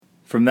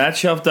From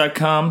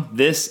thatshelf.com,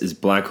 this is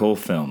Black Hole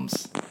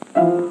Films.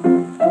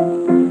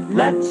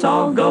 Let's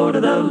all go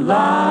to the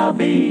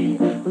lobby.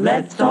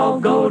 Let's all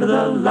go to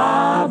the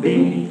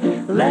lobby.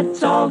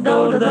 Let's all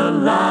go to the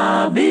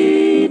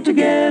lobby to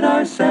get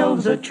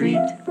ourselves a treat.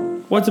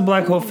 What's a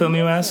black hole film,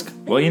 you ask?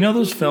 Well, you know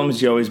those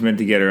films you always meant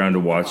to get around to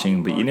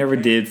watching, but you never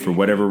did for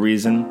whatever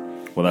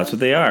reason? Well, that's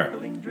what they are.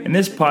 And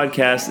this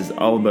podcast is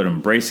all about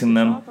embracing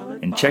them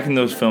and checking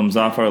those films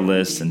off our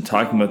lists and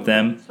talking about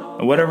them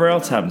and whatever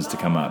else happens to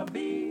come up.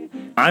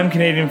 I'm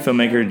Canadian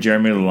filmmaker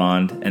Jeremy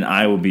Lalonde, and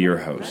I will be your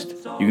host.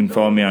 You can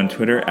follow me on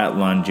Twitter at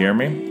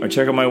LonJeremy, or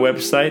check out my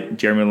website,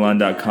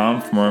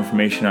 jeremylalonde.com, for more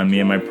information on me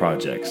and my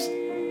projects.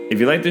 If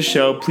you like this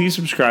show, please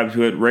subscribe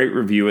to it, rate,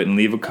 review it, and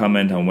leave a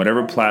comment on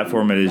whatever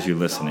platform it is you're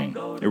listening.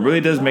 It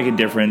really does make a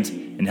difference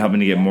in helping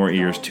to get more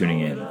ears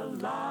tuning in.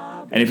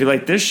 And if you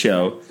like this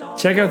show,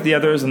 check out the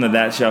others on the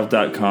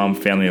thatshelf.com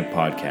family of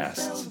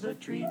podcasts.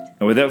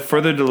 And without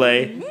further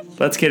delay,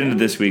 let's get into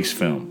this week's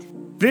film.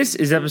 This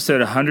is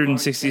episode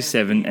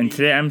 167, and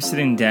today I'm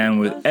sitting down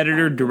with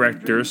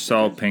editor-director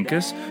Saul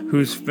Pincus,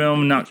 whose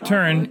film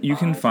Nocturne you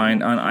can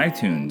find on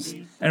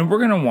iTunes. And we're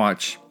going to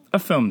watch a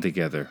film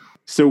together.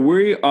 So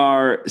we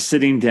are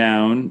sitting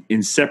down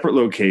in separate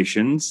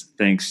locations,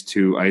 thanks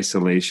to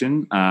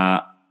isolation,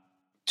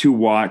 to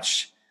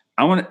watch.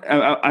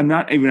 I'm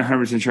not even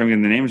 100% sure I'm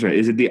getting the names right.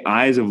 Is it The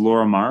Eyes of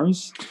Laura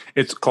Mars?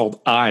 It's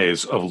called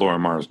Eyes of Laura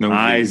Mars. No,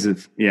 Eyes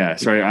of, yeah.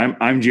 Sorry,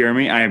 I'm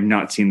Jeremy. I have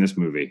not seen this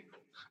movie.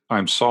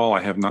 I'm Saul.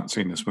 I have not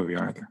seen this movie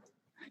either.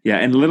 Yeah,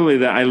 and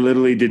I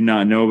literally did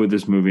not know about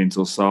this movie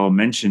until Saul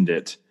mentioned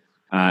it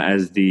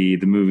as the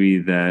movie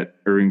that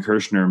Irving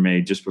Kershner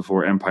made just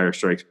before Empire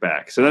Strikes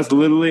Back. So that's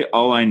literally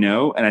all I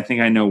know, and I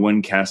think I know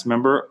one cast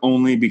member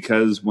only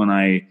because when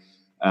I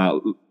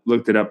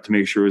looked it up to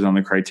make sure it was on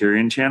the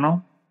Criterion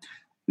channel,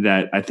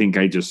 that I think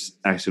I just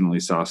accidentally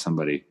saw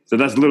somebody. So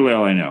that's literally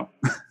all I know.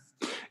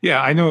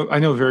 Yeah, I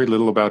know very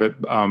little about it.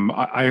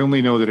 I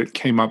only know that it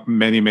came up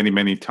many, many,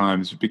 many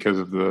times because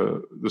of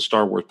the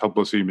Star Wars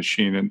publicity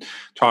machine and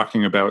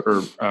talking about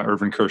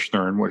Irving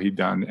Kershner and what he'd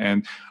done.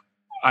 And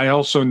I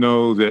also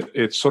know that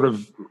it's sort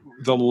of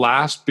the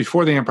last,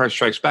 before The Empire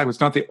Strikes Back, it's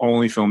not the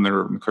only film that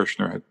Irving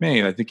Kershner had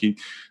made. I think he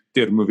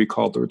did a movie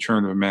called The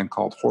Return of a Man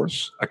Called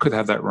Horse. I could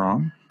have that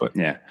wrong, but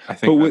yeah, I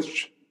think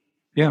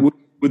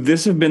Would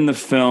this have been the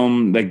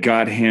film that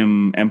got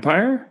him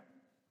Empire?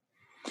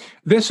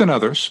 This and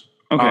others.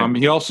 Okay.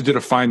 He also did A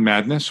Fine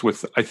Madness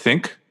with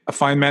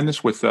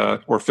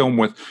or film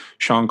with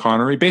Sean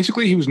Connery.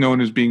 Basically, he was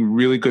known as being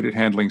really good at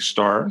handling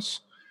stars,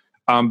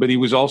 but he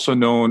was also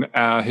known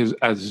as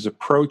his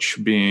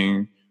approach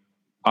being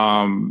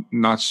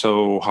not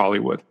so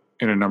Hollywood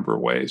in a number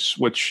of ways,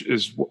 which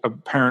is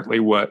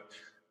apparently what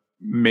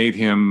made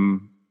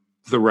him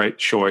the right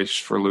choice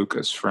for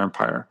Lucas for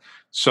Empire.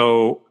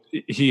 So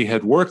he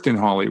had worked in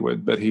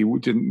Hollywood, but he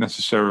didn't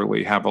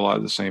necessarily have a lot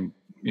of the same,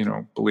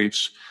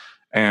 beliefs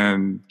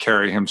and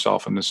carry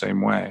himself in the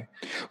same way.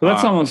 Well,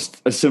 that's almost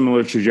a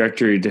similar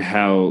trajectory to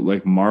how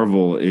like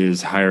Marvel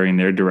is hiring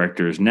their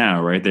directors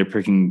now, right? They're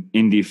picking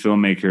indie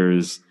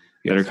filmmakers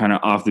that are kind of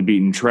off the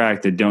beaten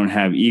track, that don't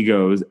have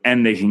egos,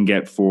 and they can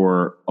get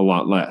for a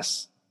lot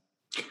less.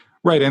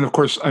 Right, and of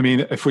course, I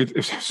mean,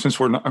 since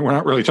we're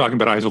not really talking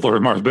about Eyes of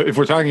Laura Mars, but if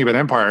we're talking about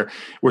Empire,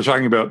 we're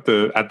talking about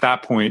at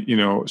that point,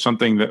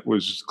 something that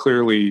was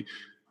clearly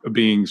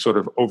being sort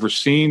of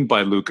overseen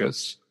by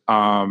Lucas.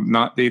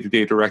 Not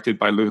day-to-day directed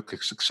by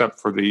Lucas, except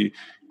for the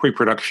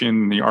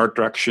pre-production, the art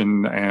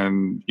direction,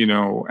 and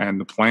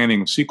the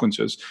planning of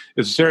sequences.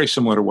 It's very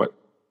similar to what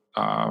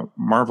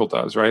Marvel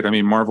does, right? I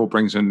mean, Marvel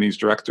brings in these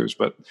directors,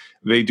 but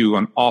they do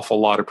an awful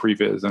lot of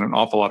previs and an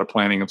awful lot of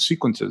planning of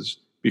sequences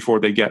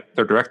before they get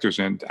their directors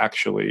in to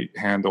actually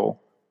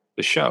handle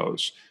the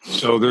shows.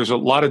 So there's a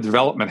lot of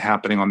development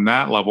happening on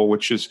that level,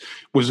 which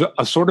was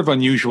a sort of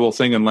unusual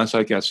thing, unless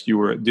I guess you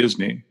were at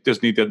Disney.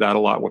 Disney did that a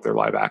lot with their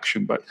live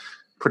action, but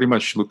pretty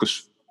much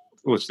Lucas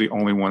was the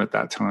only one at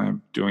that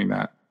time doing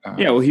that.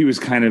 Well, he was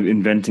kind of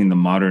inventing the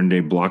modern day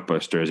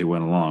blockbuster as he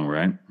went along,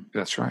 right?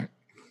 That's right.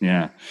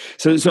 Yeah.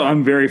 So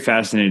I'm very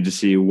fascinated to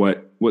see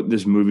what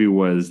this movie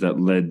was that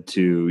led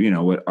to,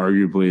 what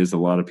arguably is a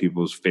lot of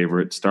people's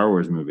favorite Star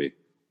Wars movie.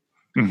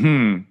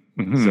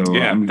 Mm-hmm. Mm-hmm. So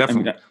yeah,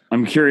 definitely.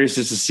 I'm curious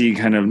just to see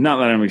kind of, not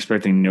that I'm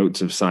expecting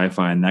notes of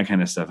sci-fi and that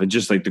kind of stuff. It's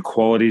just like the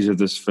qualities of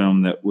this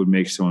film that would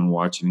make someone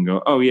watch it and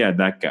go, oh yeah,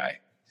 that guy.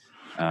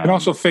 And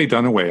also Faye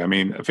Dunaway. I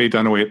mean, Faye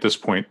Dunaway at this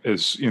point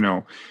is,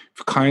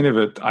 kind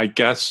of I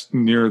guess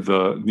near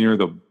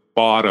the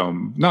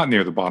bottom, not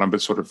near the bottom,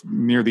 but sort of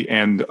near the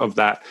end of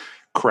that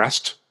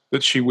crest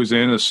that she was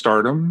in as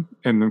stardom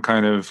in the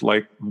kind of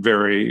like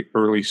very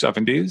early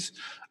 70s.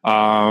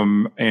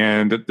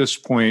 And at this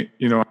point,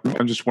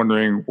 I'm just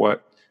wondering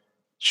what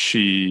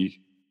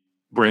she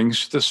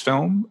brings to this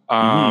film.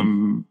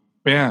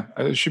 Yeah,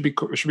 it should be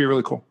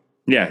really cool.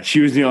 Yeah, she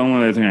was the only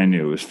other thing I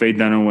knew. It was Faye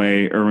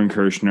Dunaway, Irving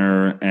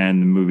Kershner,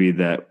 and the movie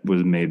that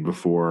was made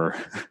before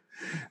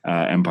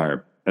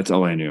Empire. That's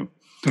all I knew.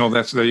 Well,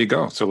 there you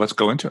go. So let's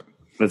go into it.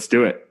 Let's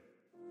do it.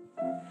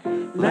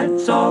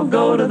 Let's all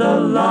go to the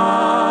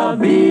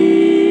lobby.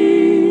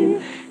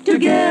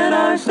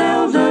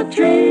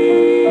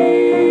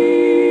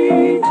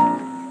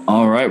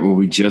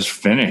 just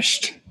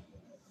finished.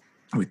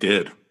 We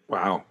did.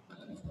 Wow.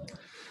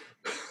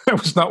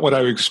 That was not what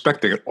I was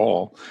expecting at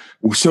all.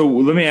 So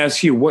let me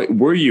ask you, what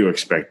were you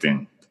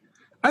expecting?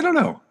 I don't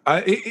know.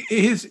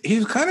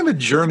 He's kind of a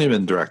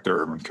journeyman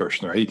director, Irvin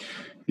Kershner.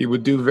 He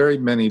would do very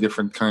many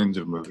different kinds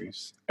of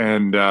movies.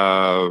 And,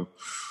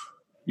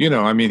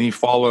 he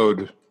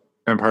followed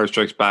Empire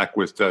Strikes Back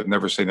with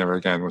Never Say Never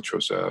Again, which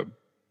was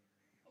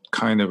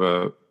kind of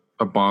a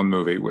Bond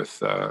movie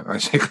with, I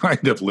say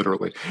kind of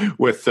literally,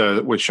 with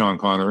Sean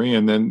Connery.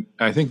 And then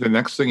I think the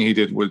next thing he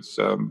did was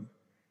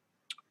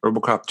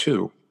RoboCop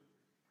 2.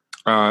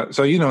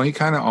 So, he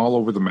kind of all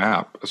over the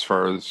map as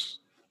far as,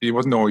 he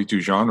wasn't always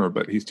do genre,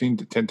 but he's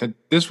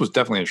this was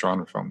definitely a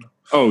genre film.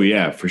 Oh,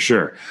 yeah, for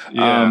sure.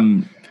 Yeah.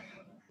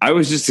 I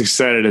was just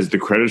excited as the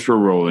credits were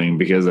rolling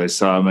because I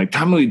saw, I'm like,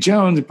 Tommy Lee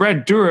Jones,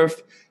 Brad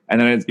Dourif, and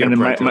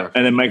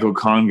then Michael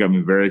Kahn got me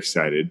very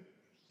excited.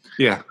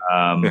 Yeah.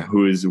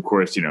 Who is, of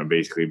course,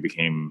 basically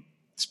became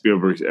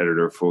Spielberg's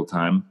editor full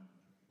time.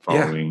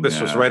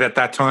 This was right at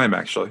that time,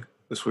 actually.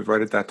 This was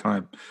right at that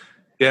time.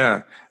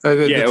 Yeah.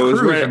 It was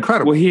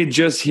incredible. Well, he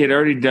had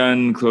already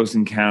done Close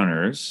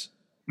Encounters.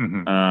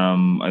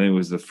 Mm-hmm. I think it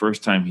was the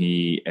first time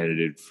he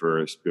edited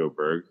for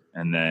Spielberg,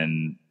 and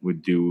then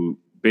would do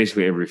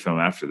basically every film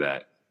after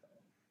that.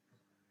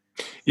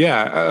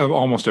 Yeah,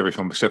 almost every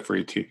film except for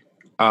E.T.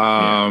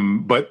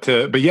 But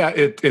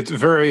it's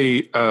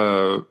very.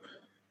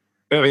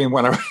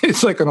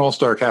 It's like an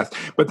all-star cast.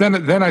 But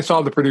then I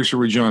saw the producer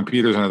with John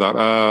Peters, and I thought,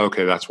 oh,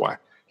 okay, that's why.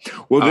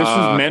 Well, this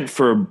was meant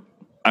for.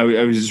 I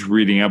was just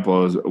reading up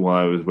while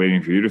I was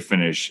waiting for you to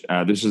finish.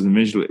 This was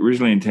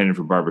originally intended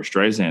for Barbra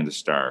Streisand to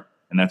star,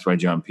 and that's why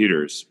John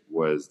Peters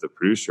was the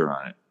producer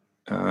on it.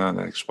 That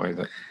explains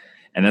it.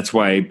 And that's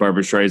why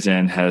Barbra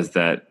Streisand has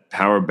that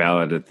power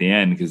ballad at the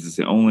end, because it's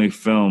the only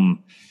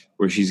film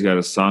where she's got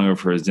a song of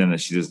hers in that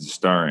she doesn't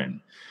star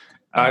in.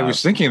 I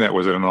was thinking that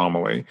was an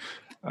anomaly.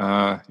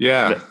 But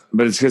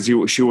it's because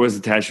she was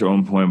attached at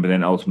one point, but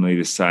then ultimately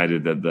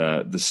decided that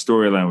the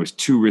storyline was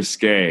too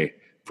risque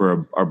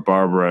for a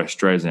Barbra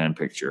Streisand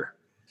picture.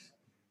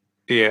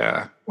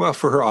 Yeah. Well,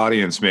 for her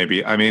audience,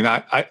 maybe. I mean,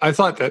 I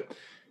thought that,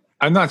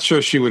 I'm not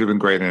sure she would have been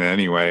great in it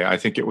anyway. I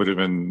think it would have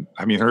been,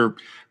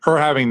 her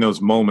having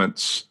those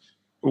moments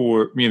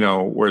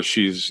where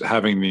she's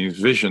having these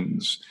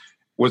visions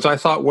was, I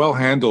thought, well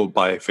handled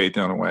by Faye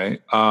Dunaway.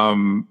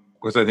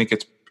 Because I think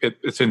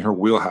it's in her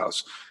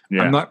wheelhouse.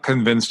 Yeah. I'm not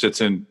convinced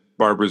it's in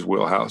Barbara's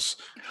wheelhouse.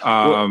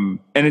 And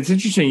it's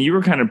interesting. You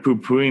were kind of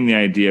poo-pooing the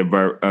idea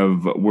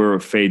of where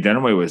Faye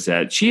Dunaway was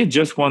at. She had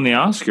just won the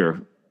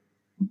Oscar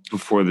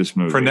before this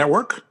movie for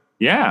Network.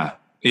 Yeah,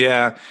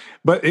 yeah,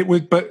 but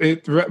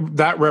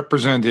that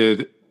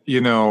represented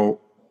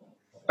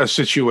a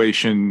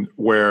situation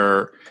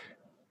where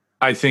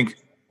I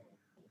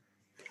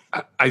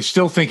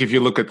still think if you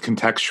look at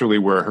contextually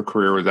where her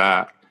career was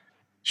at,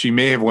 she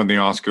may have won the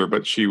Oscar,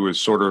 but she was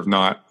sort of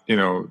not,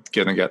 going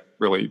to get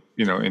really,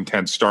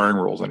 intense starring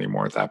roles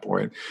anymore at that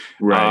point.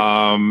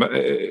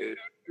 Right.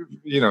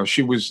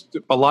 She was,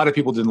 a lot of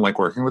people didn't like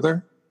working with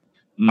her.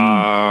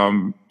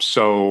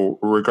 So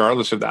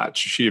regardless of that,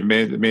 she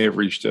may have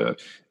reached a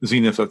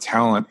zenith of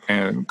talent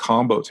and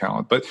combo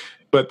talent. But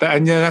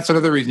that's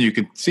another reason you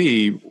can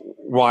see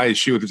why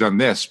she would have done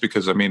this,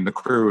 because,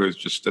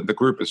 the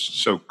group is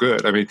so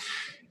good.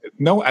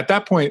 No, at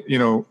that point,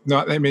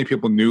 not that many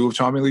people knew of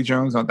Tommy Lee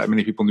Jones. Not that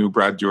many people knew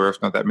Brad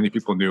Dourif. Not that many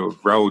people knew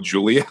of Raul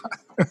Julia.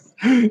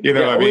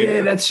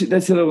 That's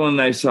the other one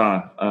I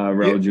saw,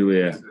 Raul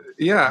Julia.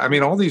 Yeah,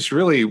 all these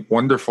really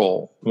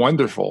wonderful,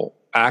 wonderful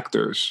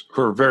actors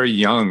who are very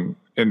young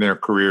in their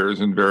careers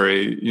and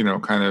very,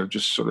 kind of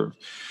just sort of,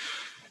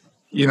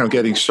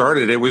 getting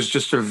started. It was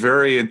just a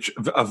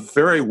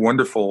very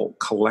wonderful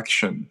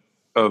collection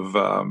of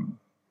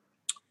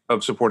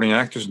supporting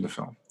actors in the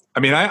film.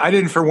 I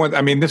didn't for one.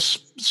 This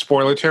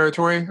spoiler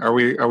territory. Are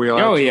we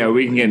allowed? Oh yeah,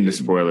 we can get into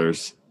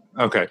spoilers.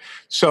 Okay,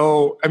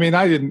 so I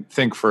didn't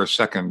think for a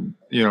second.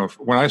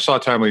 When I saw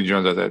Tommy Lee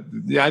Jones, I thought,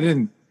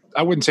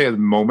 I wouldn't say at the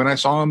moment I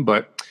saw him,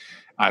 but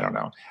I don't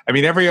know.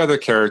 Every other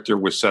character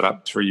was set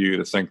up for you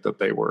to think that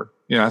they were.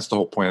 That's the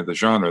whole point of the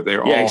genre. They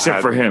all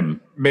except for him,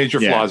 major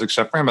flaws,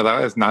 except for him.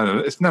 But it's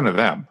none of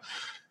them.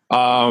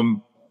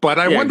 But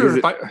I wonder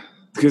if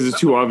because it's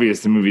too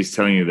obvious the movie's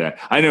telling you that.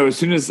 I know,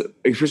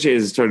 especially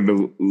as it started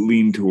to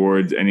lean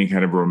towards any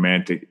kind of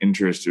romantic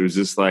interest, it was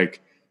just like,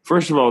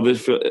 first of all,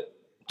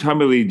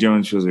 Tommy Lee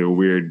Jones feels like a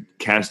weird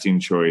casting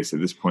choice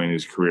at this point in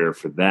his career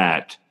for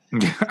that.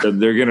 So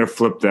they're going to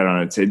flip that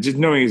on its head. Just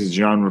knowing it's a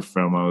genre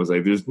film, I was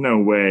like, there's no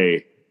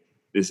way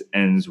this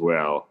ends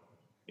well.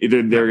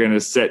 Either they're going to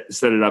set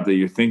it up that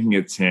you're thinking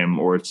it's him,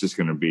 or it's just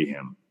going to be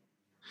him.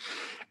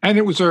 And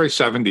it was very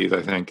 70s,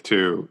 I think,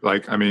 too.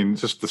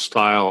 Just the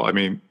style.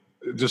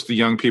 Just the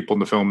young people in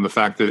the film, the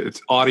fact that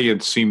its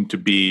audience seemed to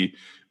be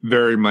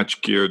very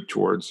much geared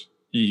towards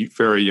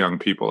very young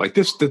people.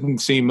 This didn't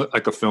seem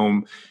like a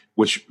film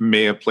which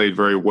may have played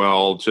very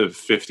well to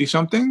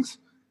 50-somethings.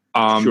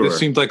 Sure. This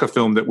seemed like a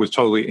film that was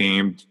totally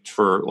aimed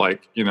for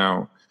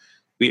the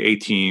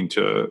 18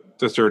 to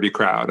 30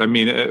 crowd.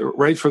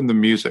 Right from the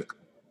music,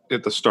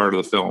 at the start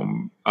of the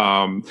film,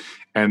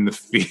 and the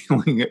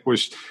feeling it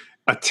was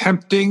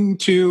attempting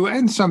to,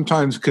 and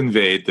sometimes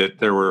conveyed, that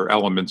there were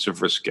elements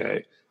of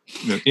risque.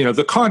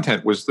 The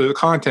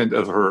content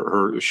of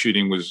her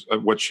shooting was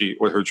what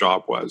her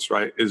job was,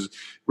 right, is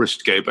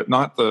risque, but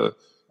not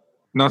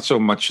so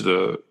much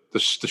the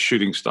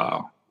shooting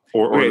style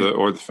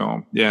or the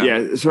film.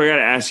 Yeah. So I got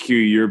to ask you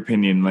your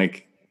opinion,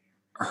 like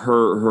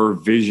her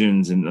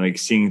visions and like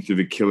seeing through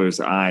the killer's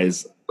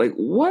eyes. Like,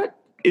 what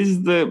is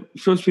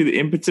supposed to be the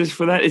impetus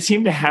for that? It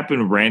seemed to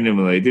happen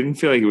randomly. It didn't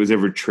feel like it was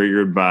ever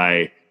triggered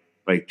by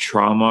like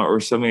trauma or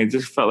something. It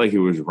just felt like it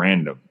was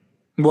random.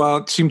 Well,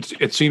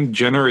 it seemed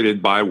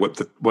generated by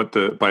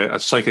by a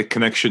psychic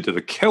connection to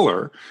the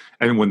killer,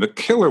 and when the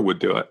killer would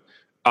do it,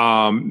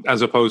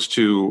 as opposed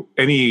to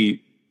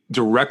any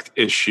direct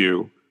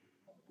issue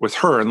with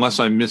her, unless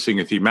I'm missing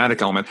a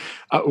thematic element.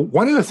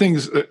 One of the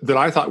things that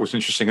I thought was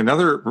interesting,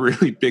 another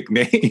really big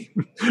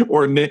name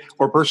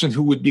or person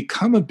who would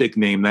become a big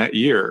name that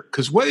year.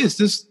 Because what is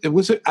this?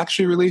 Was it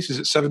actually released? Is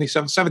it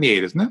 77,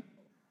 78, isn't it?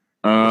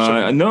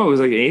 No, it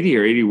was like 80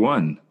 or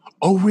 81.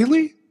 Oh,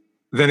 really?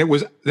 Then it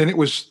was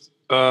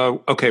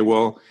okay.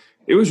 Well,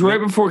 it was right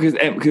before,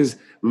 because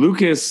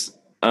Lucas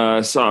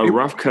saw a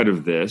rough cut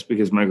of this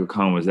because Michael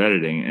Kahn was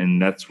editing, and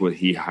that's what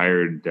he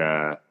hired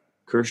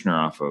Kirshner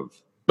off of.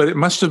 But it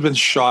must have been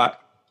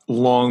shot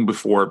long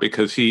before,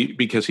 because he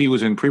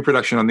was in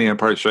pre-production on The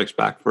Empire Strikes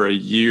Back for a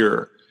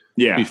year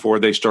before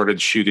they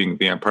started shooting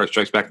The Empire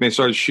Strikes Back. And they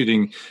started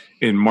shooting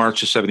in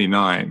March of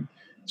 79.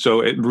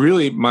 So it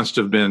really must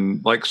have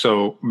been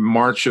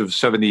March of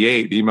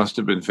 78, he must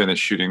have been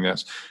finished shooting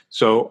this.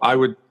 So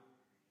am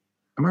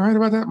I right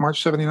about that?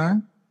 March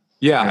 79?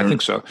 Yeah, I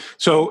think so.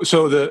 So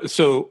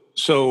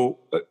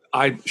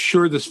I'm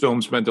sure this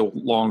film spent a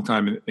long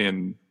time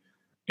in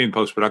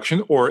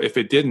post-production, or if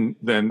it didn't,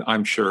 then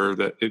I'm sure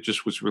that it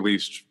just was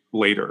released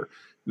later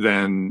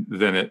than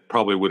it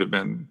probably would have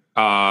been.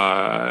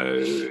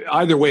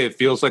 Either way, it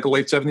feels like a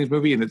late 70s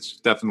movie, and it's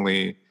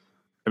definitely,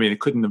 he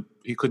couldn't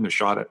have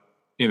shot it,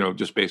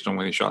 just based on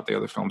when he shot the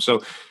other film.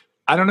 So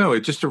I don't know.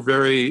 It's just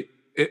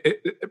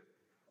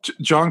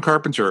John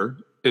Carpenter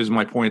is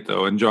my point,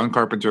 though. And John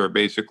Carpenter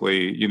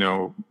basically,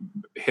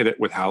 hit it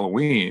with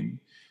Halloween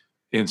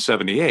in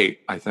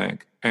 78, I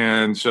think.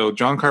 And so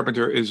John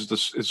Carpenter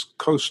is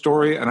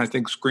co-story and I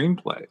think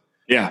screenplay.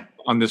 Yeah.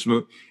 On this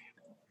movie.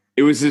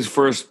 It was his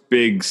first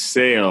big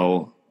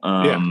sale.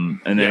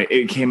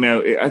 It came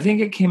out. I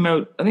think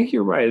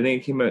you're right. I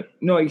think it came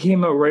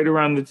out right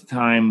around the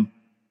time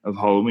of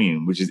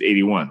Halloween, which is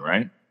 81,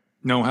 right?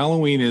 No,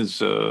 Halloween is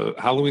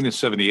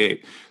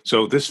 78.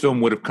 So this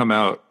film would have come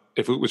out,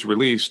 if it was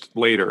released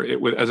later,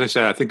 it would, as I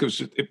said, I think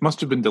it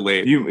must have been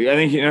delayed.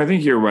 I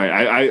think you're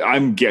right.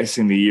 I'm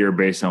guessing the year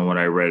based on what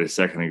I read a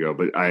second ago,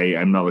 but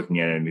I'm not looking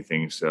at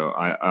anything. So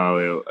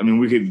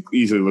we could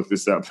easily look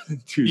this up.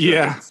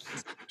 Yeah,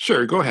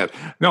 sure. Go ahead.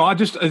 No,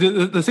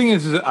 the thing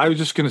is that I was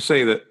just going to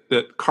say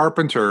that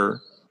Carpenter,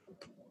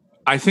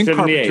 I think 78.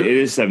 Carpenter, it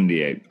is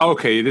 78.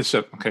 Okay, it is.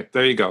 Okay,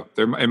 there you go.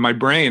 There, in my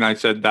brain, I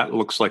said that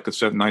looks like a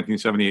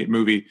 1978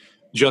 movie,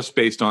 just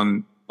based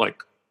on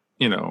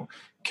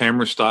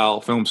camera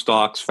style, film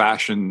stocks,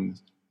 fashion,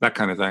 that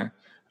kind of thing.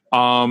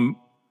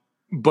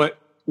 But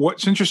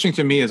what's interesting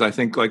to me is I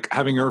think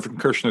having Irvin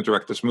Kershner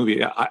direct this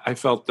movie, I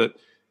felt that,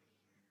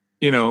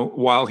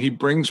 while he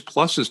brings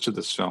pluses to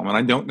this film, and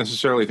I don't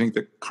necessarily think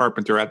that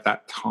Carpenter at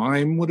that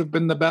time would have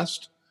been the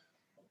best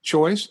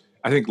choice.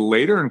 I think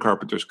later in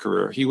Carpenter's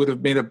career, he would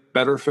have made a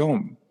better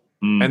film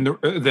than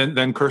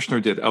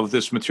Kershner did of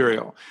this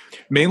material,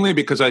 mainly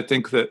because I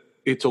think that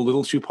it's a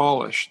little too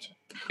polished.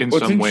 In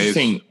some ways,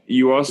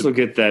 you also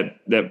get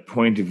that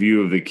point of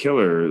view of the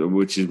killer,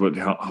 which is what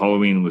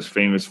Halloween was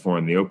famous for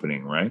in the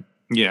opening, right?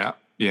 Yeah,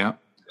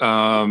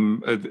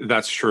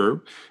 that's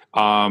true.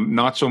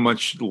 Not so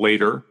much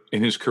later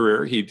in his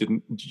career. He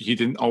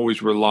didn't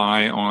always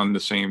rely on the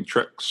same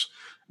tricks.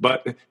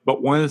 But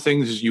one of the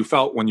things is you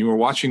felt when you were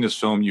watching this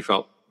film, you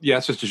felt,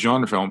 yes, it's a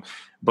genre film,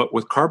 but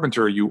with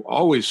Carpenter, you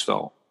always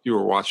felt you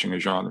were watching a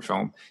genre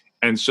film,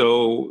 and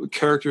so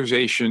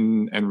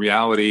characterization and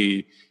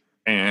reality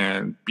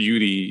and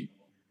beauty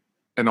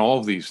and all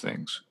of these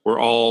things were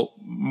all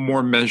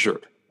more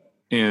measured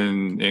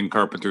in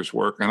Carpenter's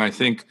work. And I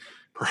think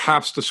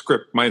perhaps the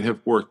script might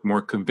have worked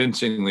more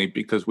convincingly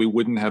because we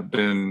wouldn't have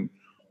been,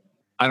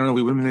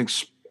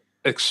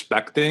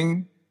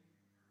 expecting,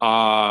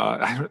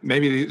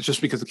 maybe it's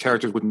just because the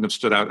characters wouldn't have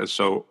stood out as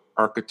so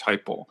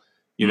archetypal,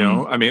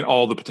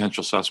 all the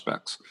potential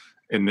suspects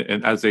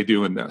as they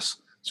do in this.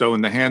 So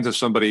in the hands of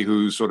somebody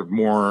who's sort of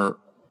more,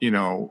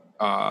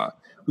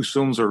 whose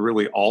films are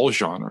really all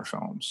genre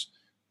films,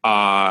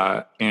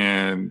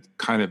 and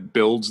kind of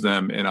builds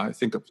them in, I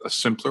think, a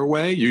simpler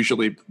way,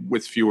 usually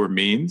with fewer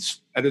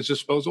means at his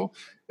disposal,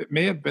 it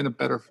may have been a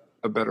better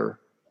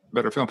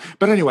film.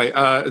 But anyway,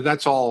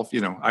 that's all.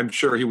 I'm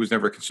sure he was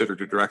never considered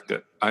to direct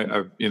it.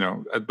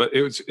 But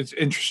it's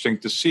interesting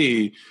to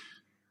see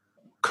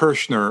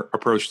Kershner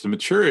approach the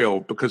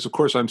material because, of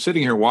course, I'm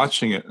sitting here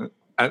watching it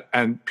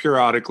and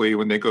periodically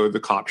when they go to the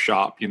cop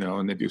shop,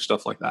 and they do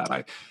stuff like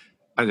that,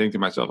 I think to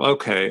myself,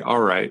 okay,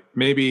 all right,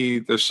 maybe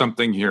there's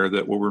something here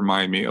that will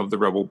remind me of the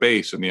Rebel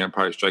base and The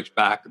Empire Strikes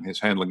Back and his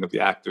handling of the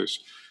actors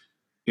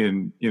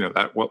in,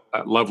 that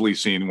lovely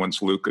scene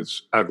once Luke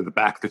is out of the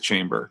back of the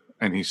chamber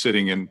and he's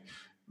sitting in,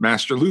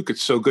 Master Luke,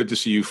 it's so good to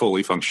see you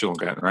fully functional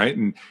again, right?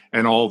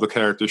 And all the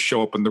characters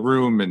show up in the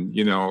room and,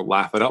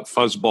 laugh it up,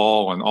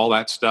 fuzzball and all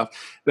that stuff.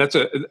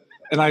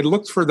 And I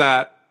looked for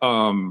that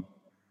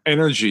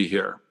energy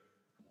here.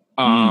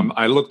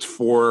 I looked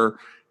for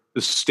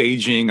the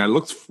staging. I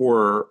looked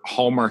for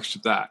hallmarks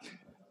of that.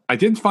 I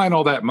didn't find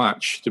all that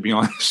much, to be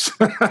honest.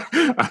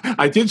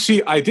 I did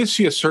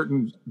see a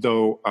certain,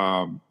 though,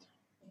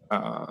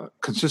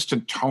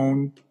 consistent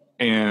tone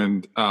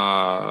and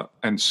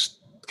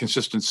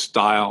consistent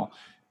style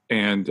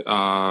and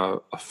a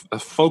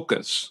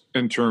focus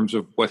in terms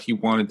of what he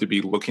wanted to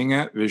be looking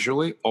at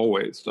visually.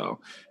 Always, though,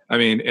 I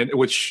mean, and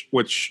which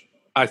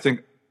I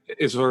think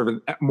is sort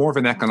of more of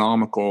an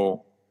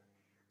economical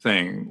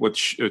thing,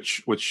 which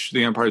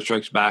The Empire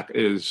Strikes Back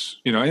is.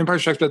 Empire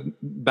Strikes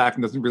Back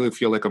doesn't really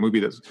feel like a movie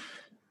that's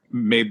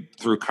made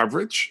through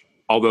coverage,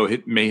 although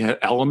it may have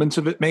elements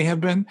of it may have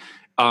been.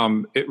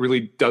 It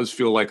really does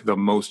feel like the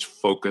most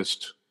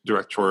focused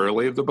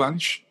directorially of the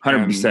bunch.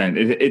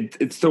 100%.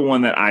 It's the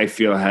one that I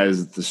feel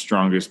has the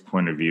strongest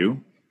point of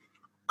view.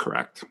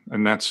 Correct.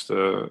 And that's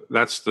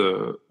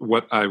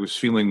what I was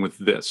feeling with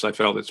this. I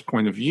felt its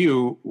point of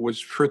view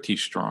was pretty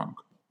strong.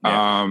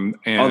 Yeah.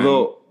 And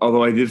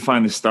although I did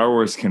find the Star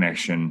Wars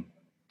connection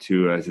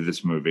to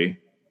this movie.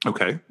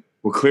 Okay.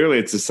 Well, clearly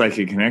it's a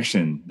psychic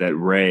connection that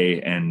Rey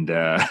and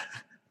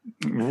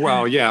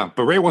well, yeah,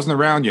 but Rey wasn't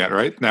around yet,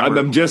 right?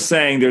 I'm just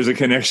saying there's a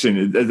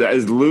connection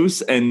as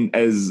loose and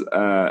as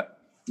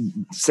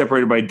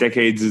separated by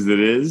decades as it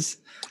is.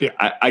 Yeah,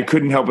 I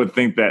couldn't help but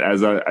think that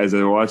as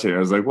I watch it, I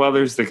was like, well,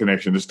 there's the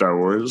connection to Star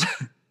Wars.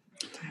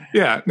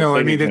 Yeah, no,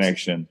 I mean,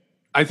 connection.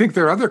 I think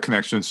there are other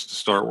connections to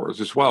Star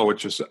Wars as well,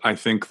 which is, I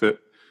think that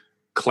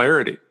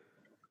clarity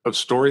of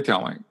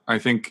storytelling. I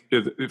think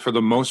for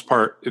the most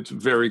part, it's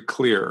very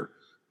clear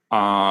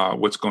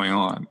what's going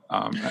on,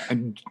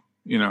 and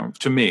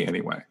to me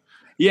anyway.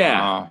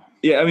 Yeah.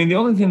 Yeah, I mean, the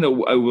only thing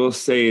that I will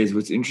say is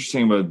what's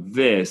interesting about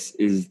this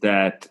is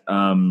that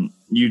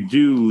you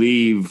do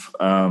leave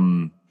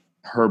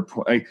her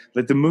point,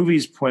 like the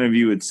movie's point of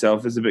view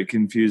itself is a bit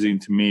confusing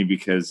to me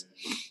because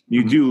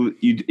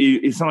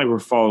it's not like we're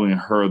following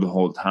her the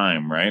whole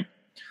time, right?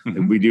 Mm-hmm.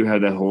 Like we do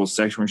have that whole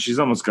section where she's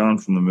almost gone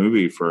from the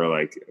movie for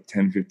like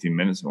 10, 15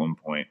 minutes at one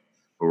point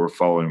where we're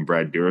following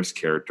Brad Dourif's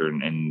character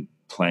and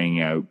playing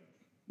out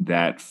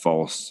that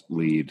false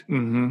lead.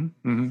 Mm-hmm.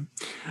 Mm-hmm.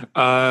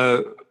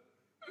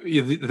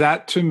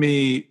 That to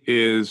me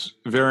is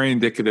very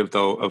indicative,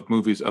 though, of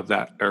movies of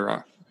that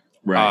era,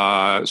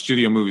 right?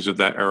 Studio movies of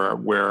that era,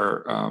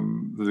 where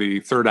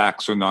the third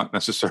acts are not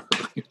necessarily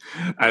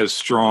as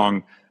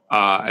strong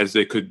as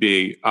they could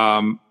be.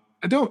 I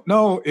don't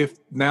know if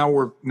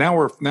now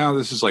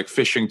this is like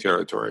fishing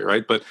territory,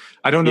 right? But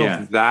I don't know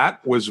if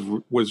that was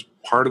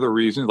part of the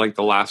reason. Like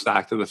the last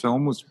act of the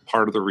film was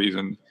part of the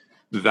reason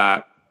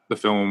that the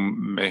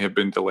film may have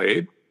been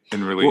delayed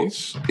in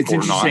release. Well, it's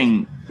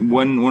interesting.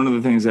 One of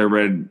the things I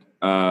read,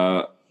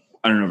 I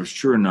don't know if it's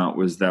true or not,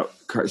 was that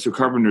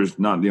Carpenter's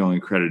not the only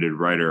credited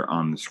writer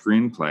on the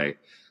screenplay,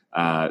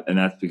 and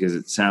that's because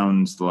it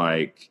sounds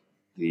like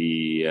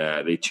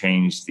they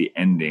changed the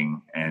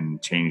ending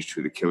and changed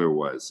who the killer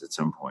was at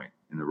some point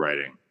in the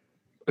writing.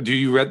 Did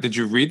you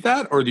read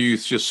that, or do you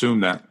just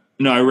assume that?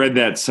 No, I read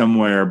that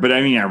somewhere, but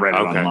I mean, I read it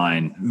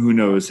online. Who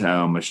knows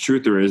how much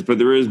truth there is, but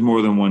there is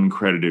more than one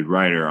credited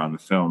writer on the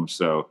film.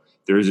 So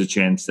there is a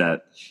chance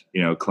that,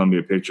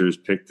 Columbia Pictures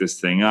picked this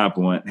thing up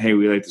and went, hey,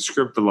 we like the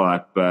script a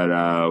lot, but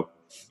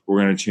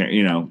we're going to change,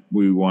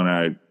 we want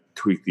to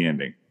tweak the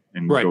ending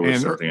and go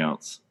with something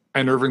else.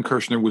 And Irvin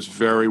Kershner was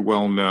very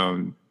well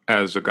known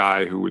as a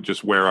guy who would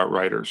just wear out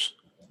writers.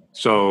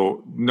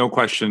 So no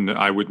question that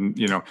I wouldn't,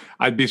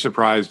 I'd be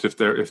surprised if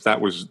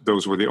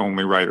those were the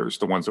only writers,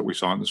 the ones that we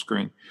saw on the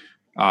screen.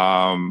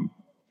 There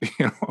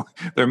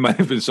might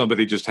have been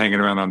somebody just hanging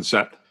around on the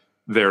set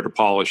there to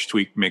polish,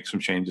 tweak, make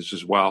some changes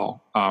as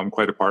well.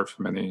 Quite apart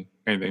from anything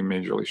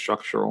majorly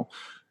structural,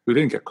 who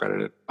didn't get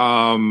credited.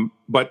 I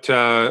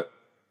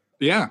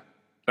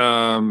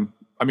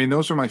mean,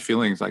 those are my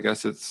feelings. I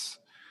guess it's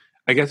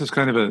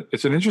kind of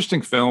it's an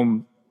interesting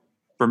film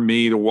for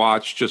me to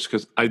watch, just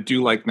because I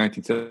do like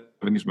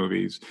 1970s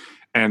movies,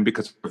 and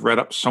because I've read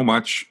up so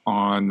much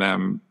on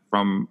them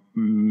from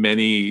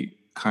many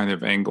kind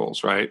of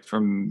angles, right?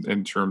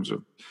 In terms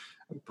of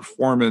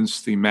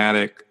performance,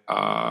 thematic,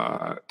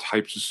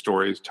 types of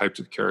stories, types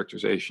of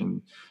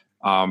characterization,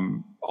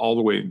 all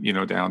the way,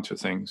 down to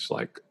things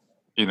like,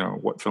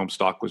 what film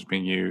stock was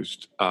being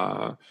used,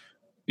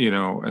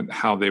 and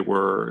how they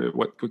were,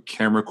 what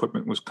camera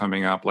equipment was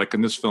coming up. Like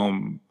in this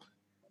film,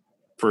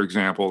 for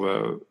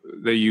example,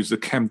 they used the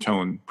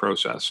Chemtone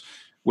process,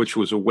 which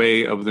was a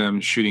way of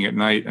them shooting at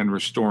night and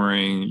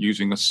restoring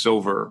using a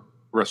silver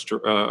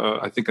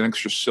I think an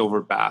extra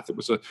silver bath. It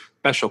was a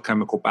special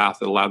chemical bath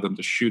that allowed them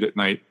to shoot at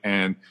night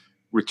and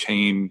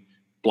retain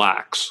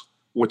blacks,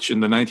 which in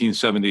the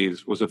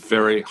 1970s was a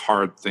very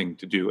hard thing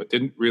to do. We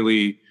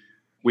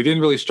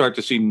didn't really start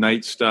to see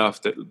night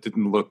stuff that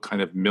didn't look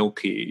kind of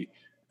milky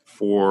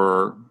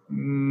for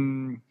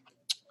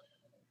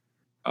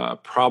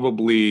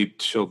probably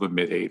till the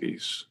mid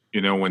 80s,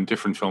 when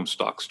different film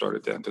stocks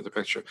started to enter the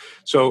picture.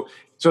 So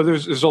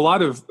there's a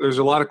lot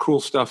of cool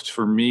stuff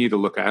for me to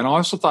look at. And I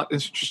also thought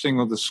it's interesting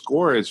that the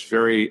score is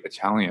very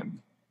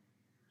Italian.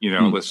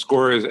 The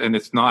score is, and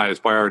it's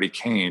by Artie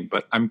Kane,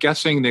 but I'm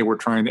guessing they were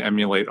trying to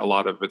emulate a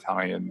lot of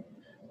Italian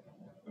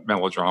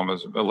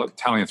melodramas,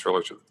 Italian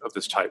thrillers of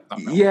this type.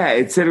 Yeah,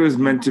 it said it was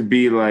meant to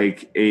be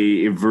like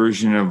a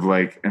version of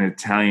like an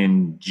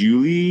Italian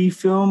Julie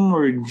film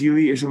or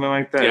Gigli or something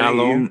like that.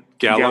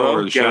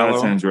 Gallo, that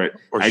sounds right.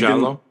 Or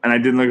Giallo. I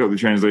didn't look up the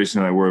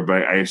translation of that word,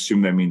 but I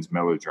assume that means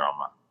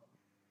melodrama.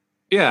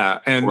 Yeah,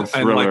 and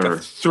like a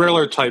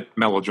thriller type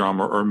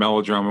melodrama or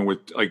melodrama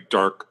with like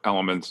dark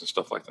elements and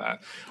stuff like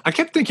that. I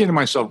kept thinking to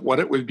myself what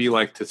it would be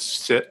like to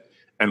sit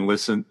and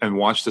listen and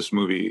watch this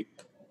movie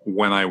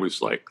when I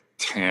was like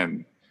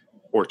 10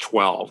 or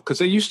 12,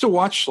 because I used to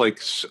watch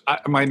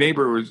my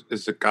neighbor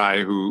is a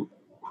guy who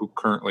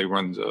currently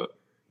runs a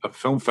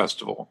film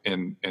festival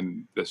in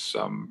this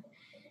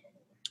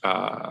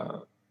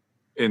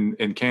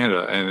in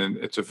Canada, and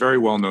it's a very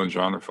well-known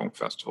genre film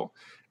festival.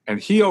 And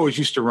he always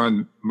used to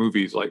run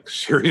movies, like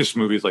serious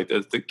movies like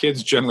this, that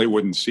kids generally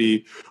wouldn't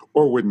see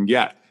or wouldn't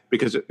get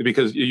because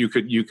you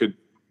could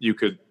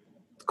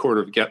sort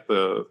of get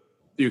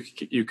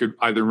you could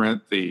either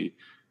rent the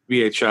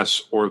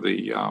VHS or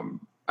the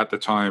at the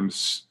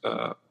time's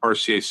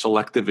RCA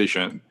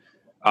Selectavision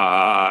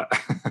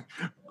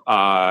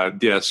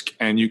disc,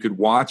 and you could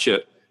watch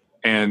it,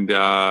 and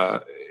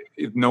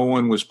no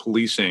one was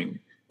policing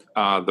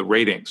the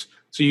ratings.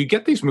 So you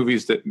get these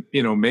movies that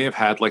may have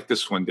had, like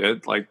this one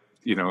did, like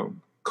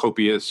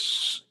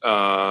copious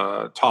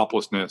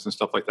toplessness and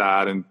stuff like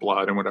that, and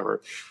blood and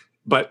whatever.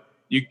 But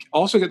you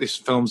also get these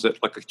films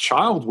that like a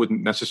child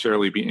wouldn't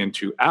necessarily be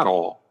into at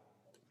all.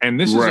 And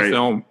this is a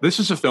film. This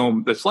is a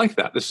film that's like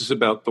that. This is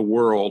about the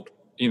world,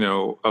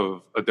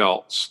 of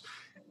adults,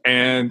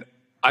 and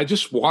I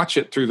just watch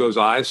it through those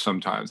eyes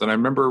sometimes. And I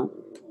remember,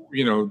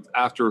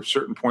 after a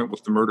certain point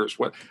with the murders,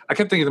 I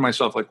kept thinking to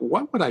myself, like,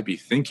 what would I be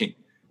thinking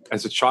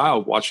as a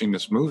child watching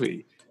this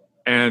movie?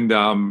 And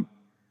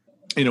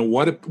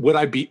what would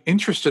I be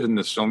interested in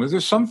this film?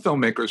 There's some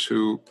filmmakers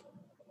who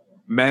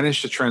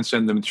manage to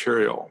transcend the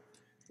material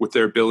with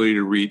their ability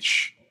to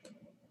reach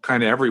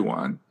kind of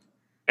everyone.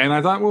 And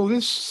I thought, well,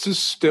 this is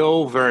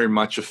still very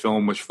much a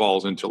film which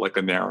falls into like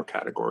a narrow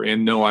category.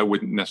 And no, I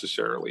wouldn't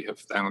necessarily have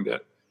found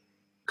it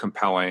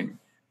compelling.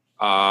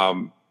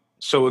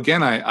 So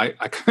again, I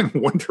kind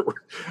of wonder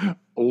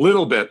a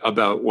little bit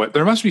about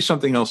there must be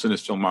something else in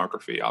his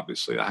filmography,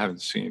 obviously, I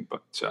haven't seen,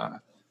 but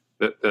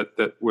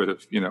that would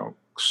have,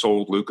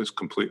 sold Lucas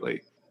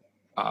completely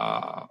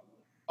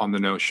on the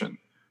notion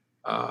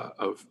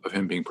of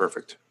him being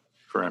perfect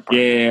for Empire.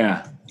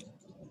 Yeah.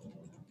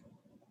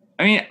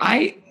 I mean,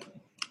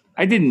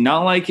 I did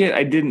not like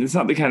it. It's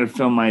not the kind of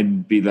film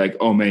I'd be like,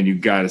 oh man, you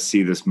got to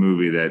see this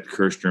movie that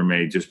Kirshner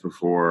made just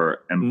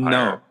before Empire.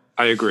 No,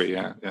 I agree.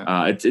 Yeah.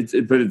 But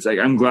it's like,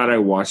 I'm glad I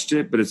watched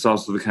it, but it's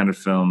also the kind of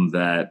film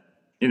that,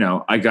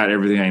 I got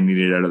everything I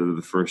needed out of it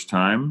the first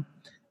time.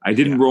 I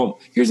didn't roll.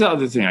 Here's the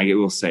other thing I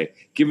will say,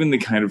 given the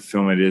kind of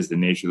film it is, the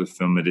nature of the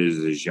film it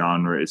is, the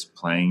genre it's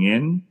playing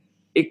in,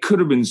 it could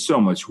have been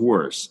so much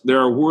worse. There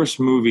are worse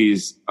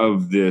movies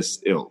of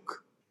this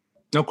ilk.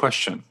 No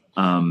question.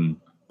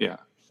 Yeah.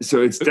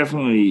 So it's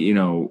definitely,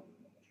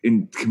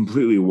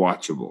 completely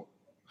watchable.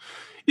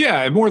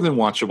 Yeah, more than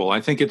watchable. I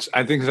think it's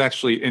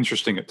actually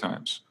interesting at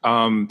times.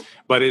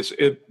 But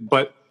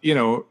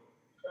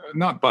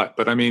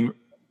I mean,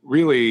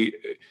 really,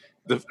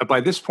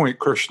 by this point,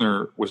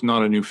 Kirshner was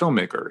not a new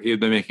filmmaker. He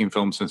had been making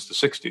films since the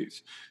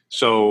 60s.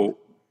 So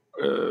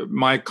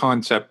my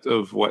concept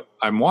of what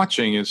I'm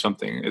watching is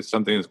something that's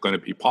going to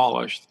be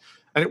polished,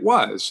 and it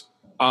was.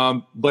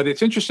 But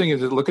it's interesting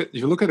if you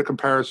look at a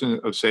comparison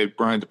of, say,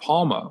 Brian De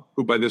Palma,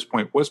 who by this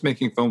point was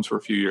making films for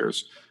a few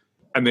years,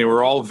 and they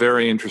were all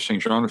very interesting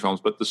genre films,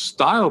 but the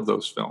style of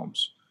those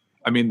films,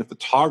 I mean, the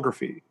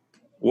photography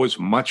was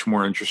much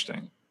more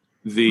interesting.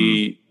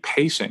 The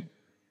pacing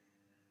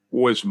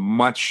was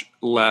much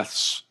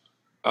less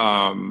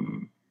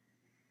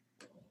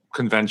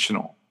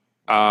conventional.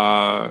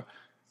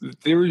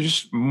 They were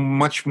just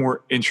much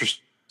more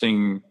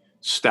interesting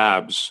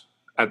stabs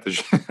at the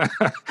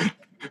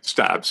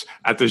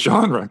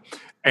genre,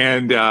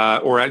 and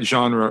or at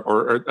genre,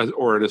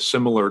 or at a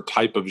similar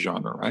type of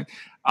genre, right?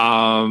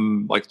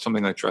 Like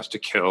something like Dressed to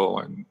Kill,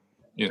 and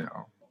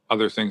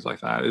other things like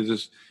that. It's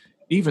just,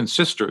 even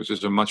Sisters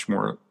is a much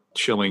more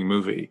chilling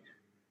movie.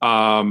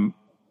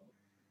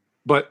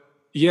 But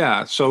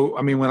yeah, so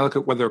I mean, when I look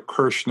at whether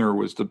Kirshner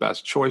was the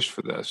best choice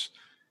for this,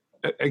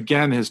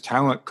 again, his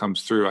talent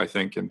comes through, I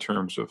think, in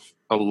terms of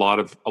a lot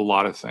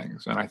of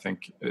things, and I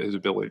think his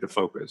ability to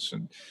focus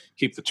and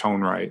keep the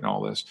tone right and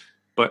all this.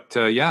 But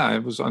yeah,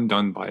 it was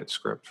undone by its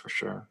script for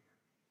sure,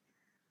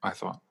 I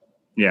thought.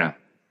 Yeah,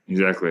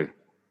 exactly.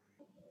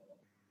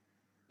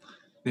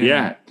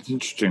 Yeah, it's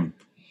interesting.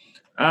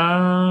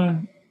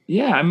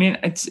 Yeah, I mean,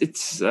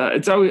 it's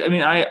always. I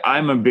mean,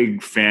 I'm a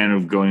big fan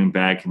of going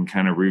back and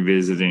kind of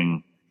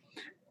revisiting,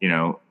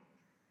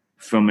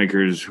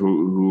 filmmakers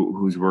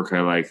whose work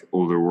I like,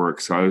 older work.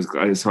 So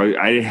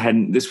I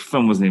hadn't. This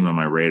film wasn't even on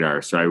my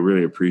radar, so I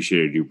really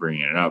appreciated you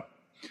bringing it up.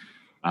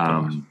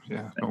 No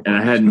and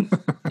I hadn't.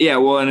 Yeah,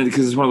 well, and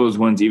because it's one of those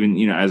ones, even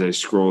as I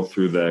scroll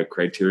through the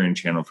Criterion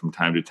channel from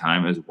time to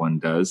time, as one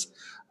does.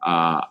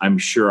 I'm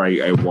sure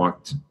I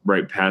walked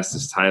right past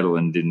this title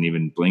and didn't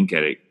even blink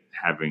at it,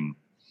 having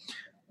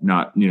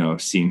not,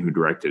 seen who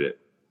directed it.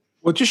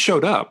 Well, it just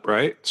showed up,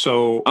 right?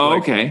 So,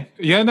 okay.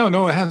 Yeah,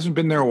 no, it hasn't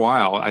been there a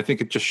while. I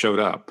think it just showed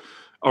up,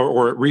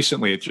 or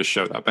recently it just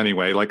showed up.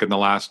 Anyway, like in the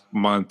last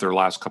month or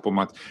last couple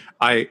months,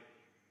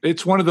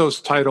 it's one of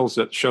those titles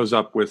that shows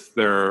up with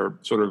their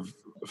sort of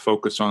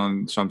focus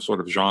on some sort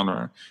of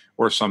genre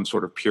or some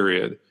sort of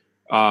period,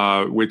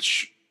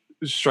 which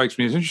strikes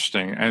me as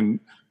interesting. And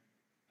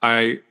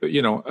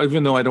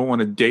even though I don't want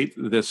to date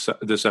this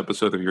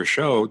episode of your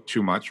show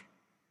too much,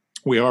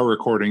 we are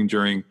recording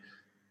during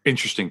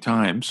interesting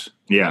times.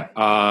 Yeah.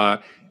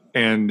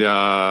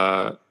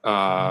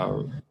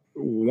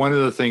 One of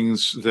the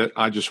things that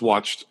I just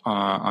watched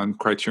on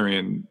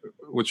Criterion,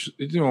 which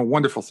is a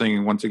wonderful thing,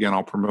 and once again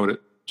I'll promote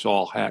it to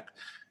all heck.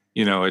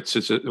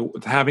 It's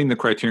having the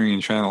Criterion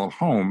channel at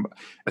home,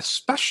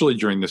 especially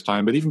during this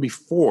time, but even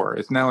before.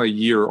 It's now a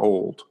year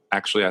old,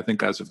 actually, I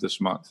think, as of this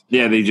month.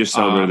 Yeah, they just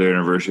celebrated their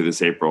anniversary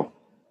this April.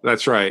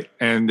 That's right.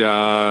 And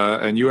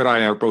you and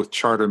I are both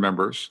charter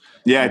members.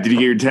 Yeah, did you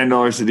get your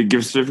 $10 to the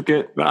gift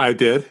certificate? I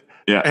did.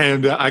 Yeah.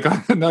 And I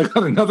got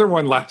another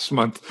one last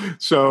month.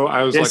 So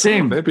I was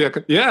same. Maybe I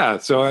could. Yeah.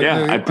 So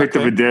I picked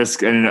up a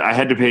disc, and I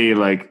had to pay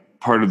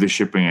part of the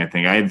shipping, I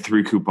think. I had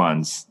 3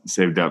 coupons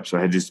saved up, so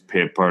I had to just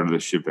pay a part of the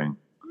shipping.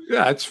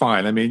 Yeah, it's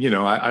fine. I mean,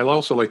 I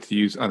also like to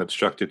use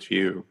Unobstructed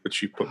View,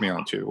 which you put me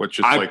onto, which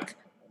is I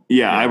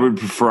would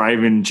prefer. I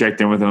even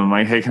checked in with them. I'm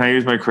like, hey, can I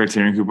use my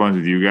Criterion coupons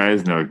with you guys?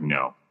 And they're like,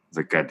 no. I was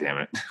like, God damn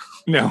it.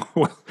 No.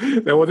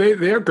 Well,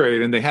 they're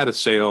great, and they had a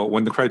sale.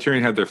 When the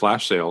Criterion had their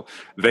flash sale,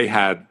 they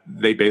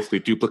basically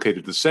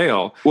duplicated the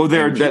sale. Well,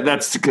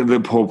 that's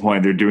the whole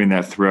point. They're doing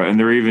that throughout. And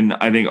they're even,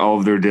 I think all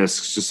of their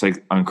discs, just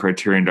like on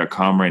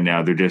Criterion.com right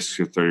now, their discs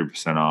are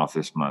 30% off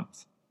this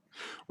month.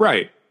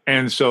 Right.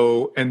 And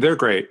they're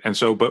great. And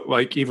so, but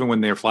even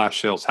when their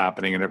flash sale's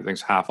happening and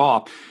everything's half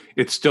off,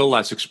 it's still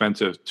less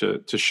expensive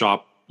to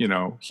shop,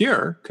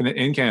 here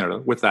in Canada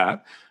with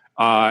that.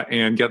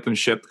 And get them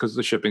shipped because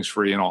the shipping's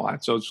free and all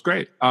that. So it's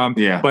great.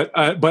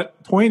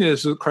 But point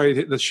is,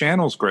 the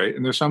channel's great,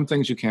 and there's some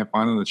things you can't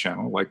find on the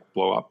channel, like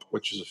Blow Up,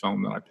 which is a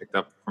film that I picked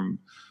up from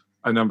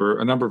a number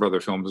of other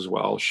films as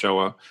well.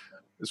 Showa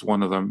is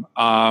one of them.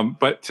 On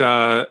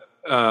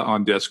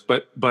disc.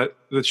 But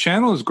the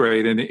channel is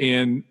great, and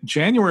in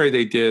January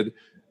they did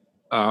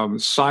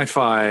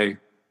sci-fi,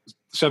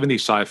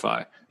 70s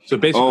sci-fi. So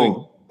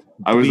basically.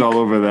 I was all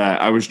over that.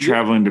 I was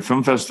traveling to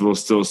film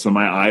festivals still, so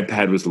my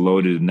iPad was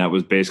loaded, and that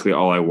was basically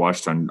all I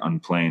watched on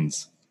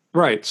planes.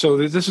 Right. So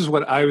this is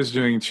what I was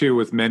doing too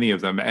with many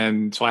of them,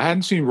 and so I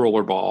hadn't seen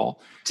Rollerball.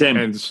 Same.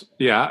 And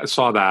yeah, I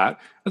saw that. I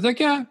was like,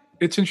 yeah,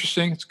 it's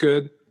interesting. It's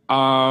good.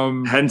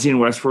 Hadn't seen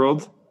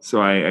Westworld,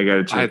 so I got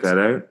to check that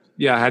out.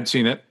 Yeah, I had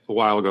seen it a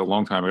while ago, a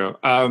long time ago.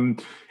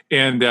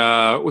 And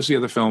what was the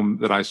other film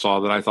that I saw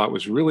that I thought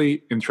was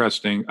really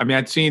interesting? I mean,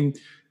 I'd seen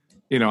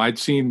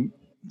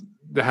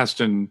the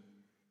Heston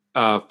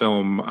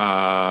film.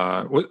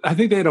 I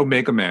think they had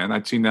Omega Man.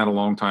 I'd seen that a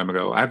long time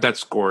ago. I have that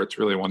score. It's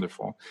really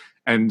wonderful.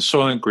 And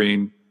Soylent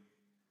Green,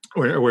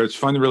 where it's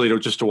fun really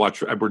to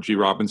watch Edward G.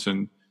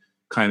 Robinson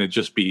kind of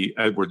just be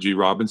Edward G.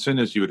 Robinson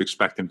as you would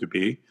expect him to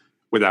be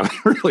without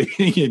really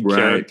being in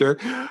character.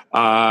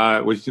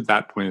 Which at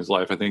that point in his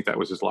life, I think that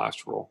was his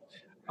last role.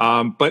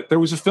 But there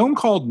was a film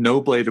called No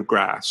Blade of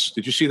Grass.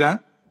 Did you see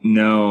that?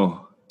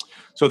 No.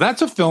 So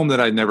that's a film that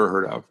I'd never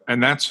heard of.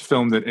 And that's a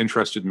film that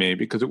interested me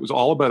because it was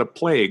all about a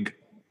plague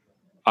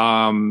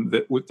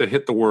that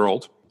hit the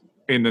world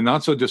in the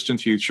not so distant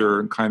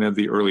future, kind of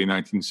the early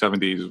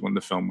 1970s when the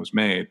film was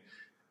made.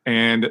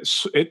 And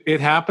it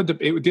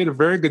did a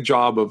very good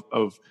job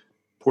of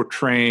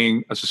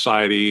portraying a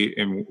society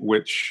in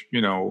which,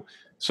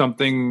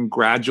 something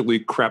gradually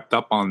crept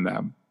up on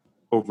them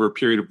over a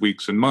period of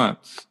weeks and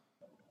months.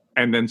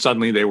 And then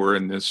suddenly they were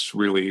in this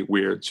really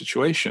weird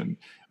situation,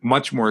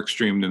 much more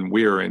extreme than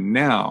we're in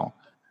now,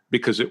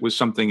 because it was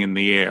something in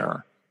the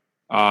air,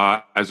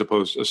 as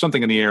opposed to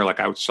something in the air, like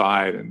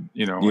outside and,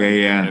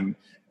 and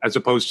as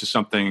opposed to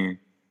something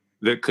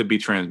that could be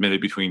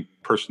transmitted between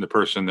person to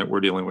person that we're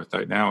dealing with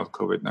right now with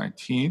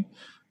COVID-19.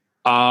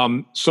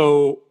 And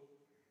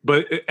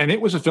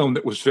it was a film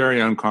that was very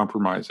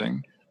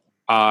uncompromising,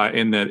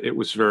 in that it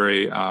was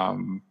very,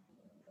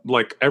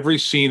 like every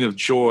scene of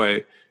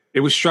joy It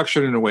was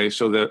structured in a way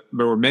so that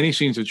there were many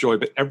scenes of joy,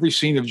 but every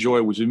scene of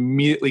joy was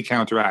immediately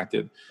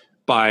counteracted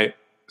by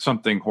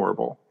something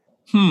horrible.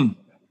 And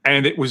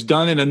it was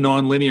done in a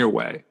non-linear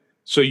way.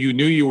 So you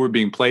knew you were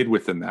being played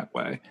with in that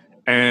way.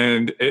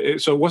 And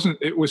so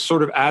it was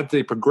sort of as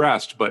they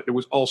progressed, but it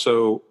was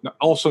also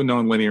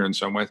non-linear in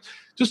some ways.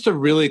 Just a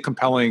really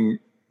compelling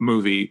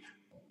movie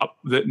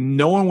that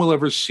no one will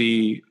ever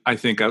see, I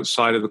think,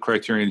 outside of the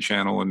Criterion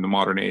Channel in the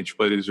modern age,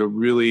 but is a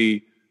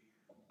really,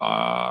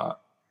 the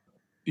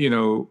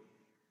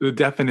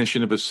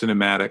definition of a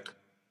cinematic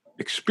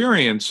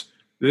experience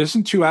that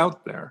isn't too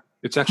out there.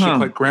 It's actually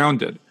quite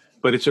grounded,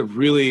 but it's a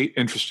really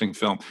interesting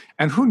film.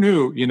 And who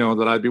knew,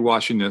 that I'd be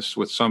watching this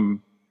with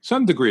some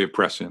degree of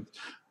prescient.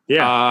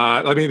 Yeah.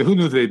 I mean, who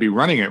knew they'd be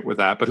running it with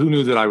that? But who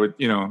knew that I would,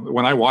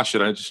 when I watched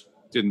it, I just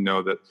didn't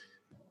know that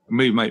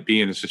we might be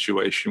in a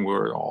situation where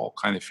we're all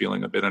kind of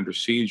feeling a bit under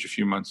siege a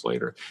few months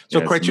later. So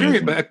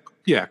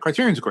yeah,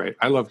 Criterion's great.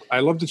 I love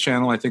the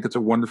channel. I think it's a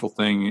wonderful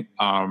thing.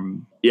 I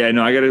got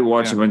to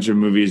watch a bunch of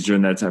movies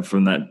during that time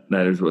from that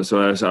as well.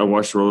 So I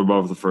watched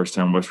Rollerball for the first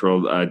time. Watched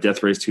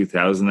Death Race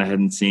 2000. I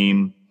hadn't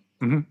seen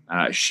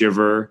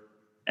Shiver,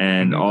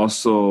 and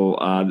also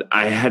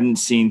I hadn't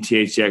seen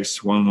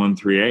THX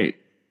 1138.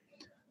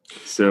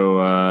 So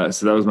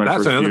that was my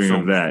first viewing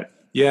of that.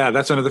 Yeah,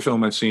 that's another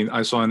film I've seen.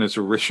 I saw in its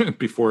origin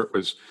before it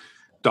was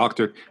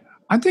doctored.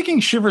 I'm thinking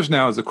Shivers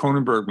now is the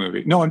Cronenberg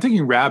movie. No, I'm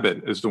thinking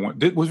Rabid is the one.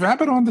 Was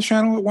Rabid on the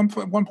channel at one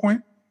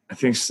point? I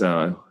think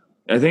so.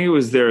 I think it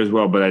was there as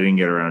well, but I didn't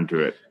get around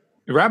to it.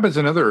 Rabid's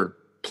another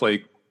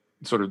plague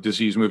sort of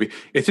disease movie.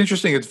 It's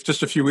interesting. It's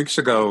just a few weeks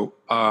ago.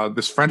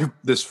 This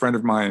friend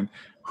of mine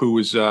who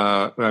was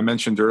I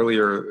mentioned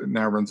earlier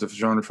now runs the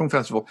Genre Film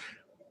Festival.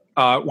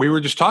 We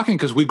were just talking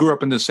because we grew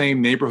up in the same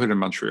neighborhood in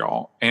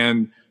Montreal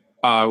and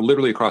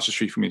literally across the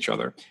street from each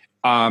other.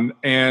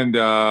 And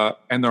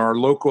our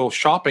local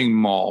shopping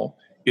mall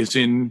is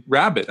in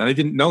Rabid, and I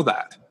didn't know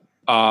that.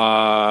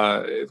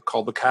 It's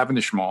called the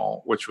Cavendish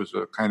Mall, which was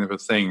a kind of a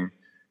thing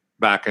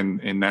back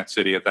in that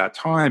city at that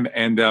time.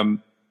 And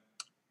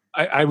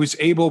I was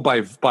able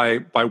by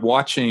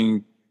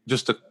watching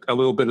just a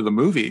little bit of the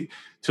movie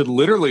to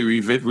literally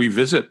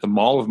revisit the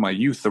mall of my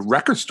youth, the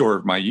record store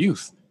of my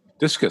youth.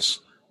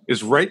 Discus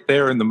is right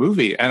there in the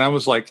movie, and I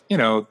was like,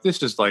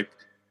 this is like,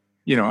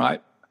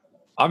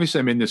 obviously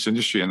I'm in this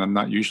industry and I'm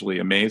not usually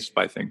amazed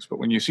by things, but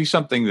when you see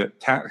something that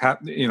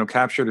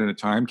captured in a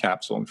time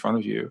capsule in front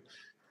of you,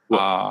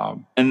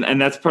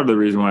 and that's part of the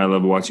reason why I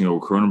love watching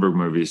old Cronenberg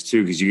movies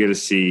too, because you get to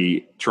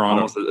see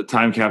Toronto, almost a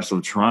time capsule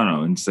of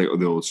Toronto, and it's like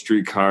the old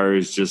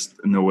streetcars, just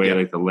in the way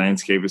like the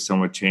landscape is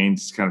somewhat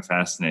changed. It's kind of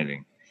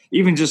fascinating.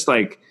 Even just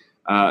like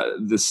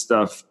the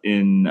stuff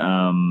in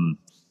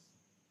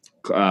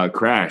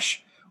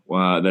Crash.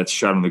 That's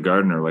shot on the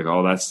Gardner, like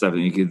all that stuff.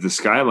 And the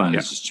skyline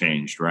has just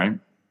changed, right?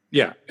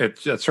 Yeah,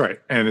 that's right,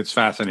 and it's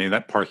fascinating,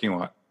 that parking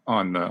lot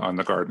on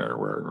the Gardner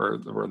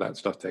where that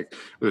stuff where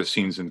the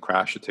scenes in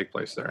Crash that take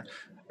place there.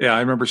 Yeah, I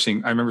remember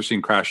seeing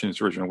Crash in its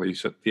original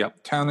release at the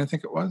Uptown, I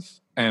think it was,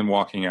 and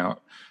walking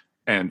out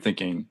and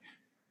thinking,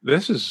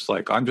 this is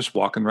like I'm just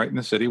walking right in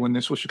the city when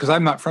this was, because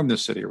I'm not from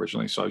this city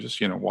originally, so I was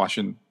just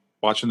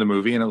watching the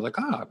movie, and I was like,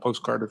 a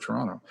postcard of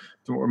Toronto,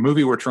 a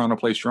movie where Toronto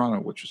plays Toronto,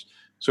 which is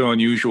so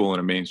unusual in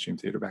a mainstream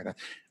theater back then.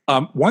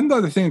 One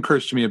other thing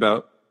occurs to me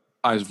about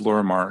Eyes of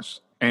Laura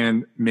Mars,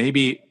 and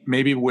maybe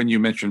when you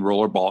mentioned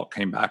Rollerball, it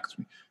came back to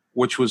me,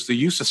 which was the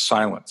use of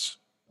silence,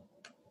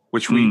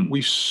 which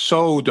we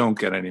so don't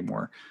get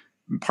anymore.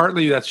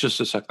 Partly that's just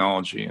the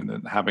technology, and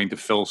then having to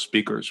fill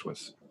speakers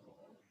with,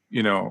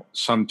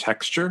 some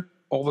texture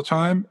all the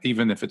time,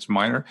 even if it's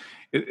minor.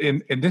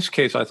 In this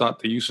case, I thought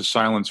the use of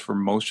silence for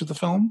most of the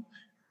film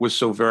was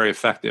so very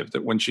effective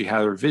that when she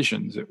had her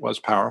visions, it was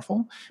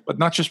powerful. But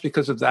not just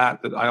because of that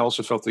I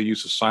also felt the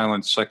use of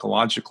silence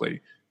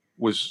psychologically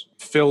was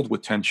filled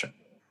with tension.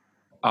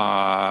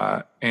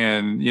 And,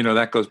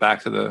 that goes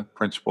back to the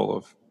principle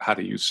of how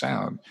to use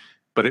sound.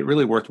 But it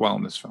really worked well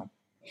in this film.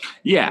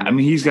 Yeah, I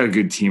mean, he's got a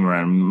good team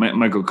around him.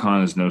 Michael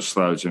Kahn is no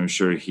slouch. I'm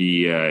sure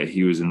he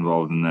was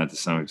involved in that to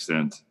some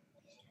extent.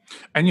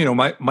 And,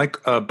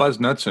 Buzz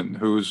Knudsen,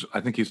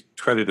 I think he's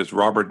credited as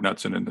Robert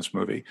Knudsen in this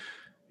movie.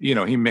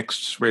 He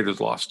mixed Raiders of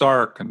the Lost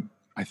Ark and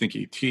I think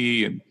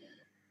E.T. and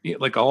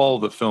like all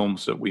the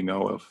films that we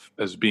know of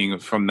as being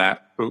from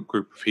that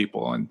group of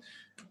people. And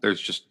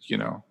there's just,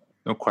 no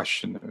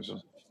question there's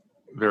a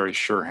very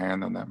sure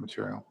hand on that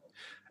material.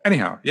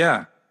 Anyhow,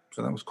 yeah,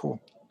 so that was cool.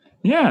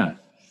 Yeah.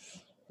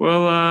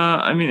 Well,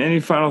 any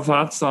final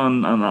thoughts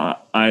on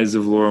Eyes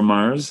of Laura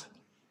Mars?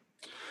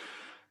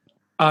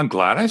 I'm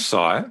glad I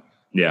saw it.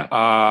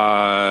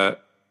 Yeah.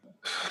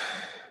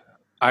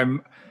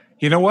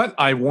 You know what?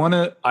 I want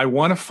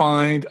to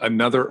find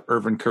another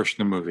Irvin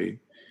Kershner movie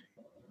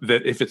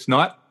that, if it's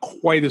not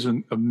quite as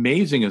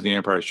amazing as The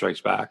Empire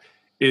Strikes Back,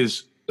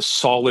 is a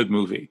solid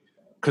movie,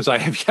 because I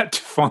have yet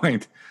to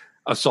find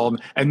a solid.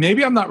 And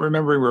maybe I'm not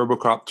remembering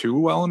RoboCop 2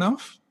 well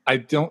enough. I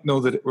don't know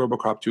that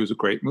RoboCop 2 is a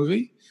great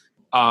movie.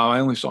 I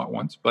only saw it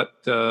once, but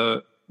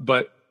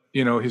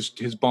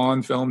his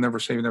Bond film, Never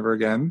Say Never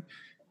Again,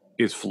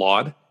 is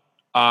flawed.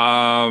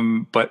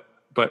 But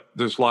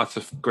there's lots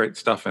of great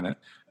stuff in it.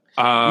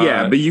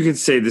 Yeah, but you could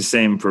say the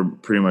same for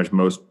pretty much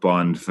most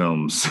Bond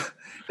films.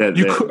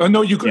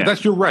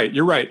 You're right.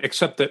 You're right.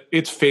 Except that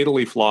it's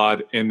fatally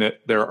flawed in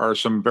that there are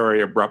some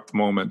very abrupt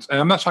moments. And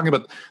I'm not talking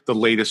about the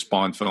latest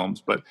Bond films,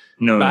 but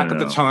back at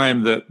the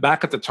time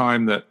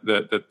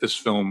that this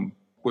film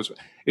was,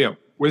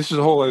 this is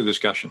a whole other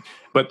discussion.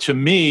 But to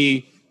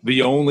me,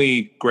 the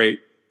only great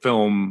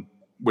film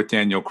with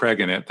Daniel Craig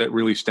in it that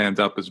really stands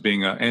up as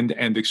being an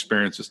end-to-end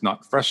experience that's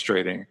not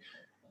frustrating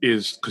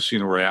is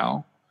Casino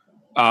Royale.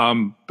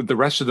 But the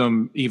rest of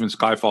them, even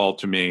Skyfall,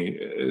 to me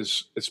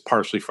is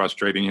partially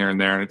frustrating here and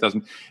there, and it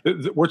doesn't.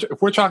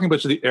 If we're talking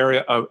about the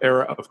era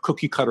of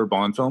cookie cutter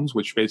Bond films,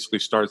 which basically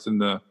starts in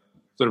the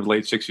sort of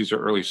late '60s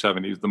or early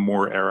 '70s, the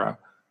Moore era.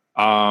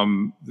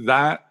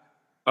 That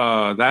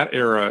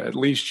era, at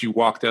least you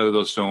walked out of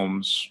those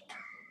films.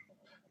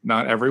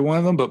 Not every one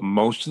of them, but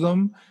most of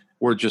them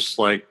were just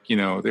like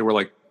they were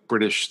like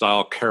British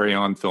style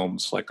carry-on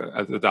films, like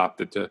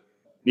adopted to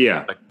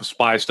like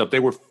spy stuff. They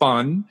were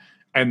fun.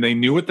 And they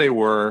knew what they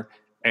were,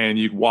 and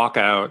you'd walk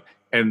out,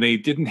 and they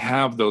didn't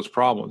have those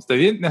problems. They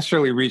didn't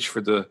necessarily reach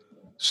for the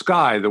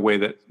sky the way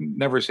that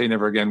Never Say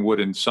Never Again would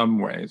in some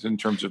ways, in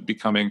terms of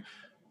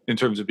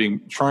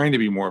trying to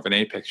be more of an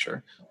A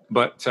picture.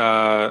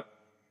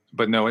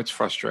 But no, it's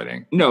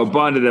frustrating. No,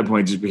 Bond at that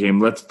point just became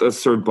let's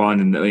throw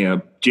Bond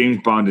in James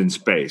Bond in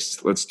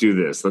space. Let's do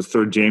this. Let's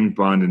throw James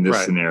Bond in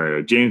this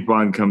scenario. James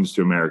Bond comes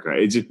to America.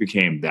 It just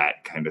became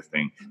that kind of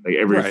thing. Like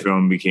every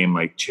film became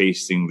like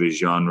chasing the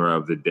genre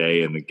of the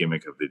day and the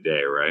gimmick of the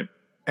day, right?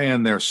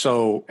 And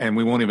and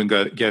we won't even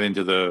get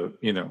into the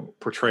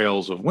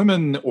portrayals of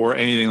women or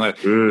anything like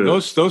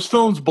that. Those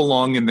films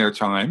belong in their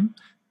time.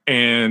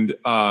 And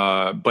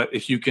but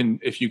if you can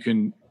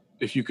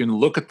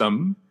look at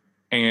them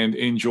and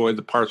enjoy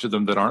the parts of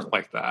them that aren't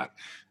like that.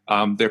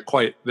 There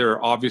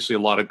are obviously a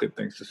lot of good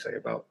things to say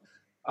about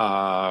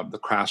the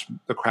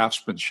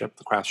craftsmanship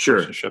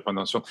on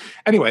those. So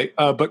anyway,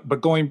 but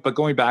going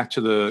back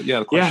to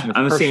the question of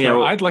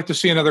Kershner, I'd like to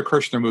see another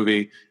Kershner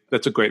movie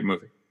that's a great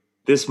movie.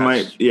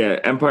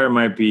 Empire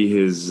might be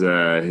his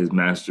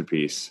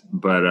masterpiece,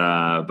 but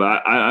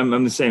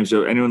I'm the same.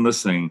 So anyone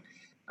listening,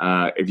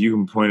 if you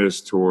can point us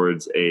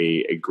towards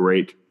a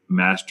great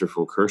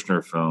masterful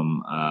Kershner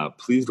film,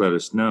 please let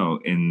us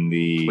know on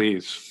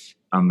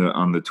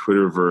the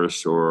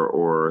Twitterverse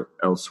or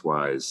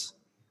elsewise.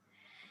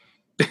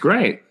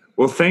 Great.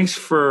 Well, thanks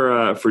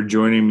for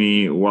joining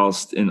me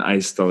whilst in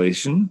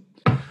isolation.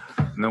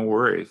 No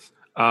worries.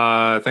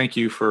 Thank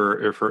you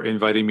for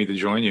inviting me to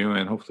join you,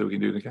 and hopefully we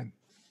can do it again.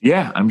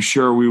 Yeah, I'm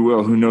sure we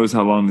will. Who knows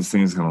how long this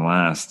thing is going to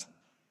last?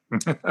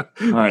 All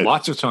right.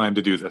 Lots of time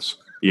to do this.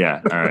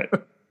 Yeah. All right.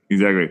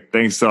 Exactly.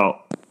 Thanks, Salt.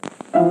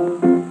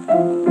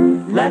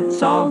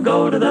 Let's all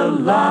go to the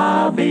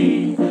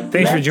lobby.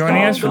 Thanks for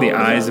joining us for The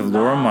Eyes of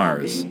Laura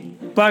Mars.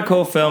 Black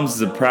Hole Films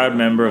is a proud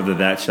member of the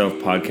That Shelf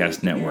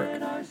Podcast Network.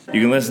 You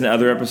can listen to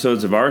other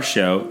episodes of our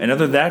show and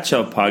other That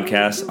Shelf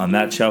podcasts on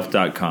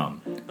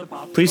thatshelf.com.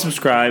 Please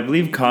subscribe,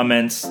 leave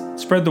comments,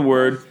 spread the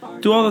word,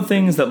 do all the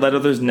things that let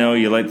others know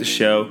you like the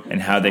show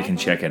and how they can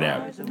check it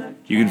out.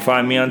 You can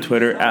find me on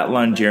Twitter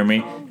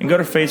 @LonJeremy and go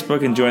to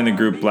Facebook and join the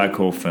group Black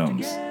Hole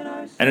Films.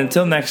 And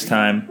until next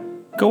time,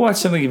 go watch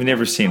something you've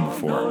never seen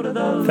before.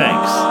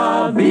 Thanks.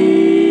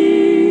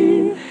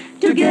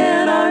 To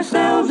get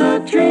ourselves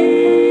a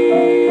treat.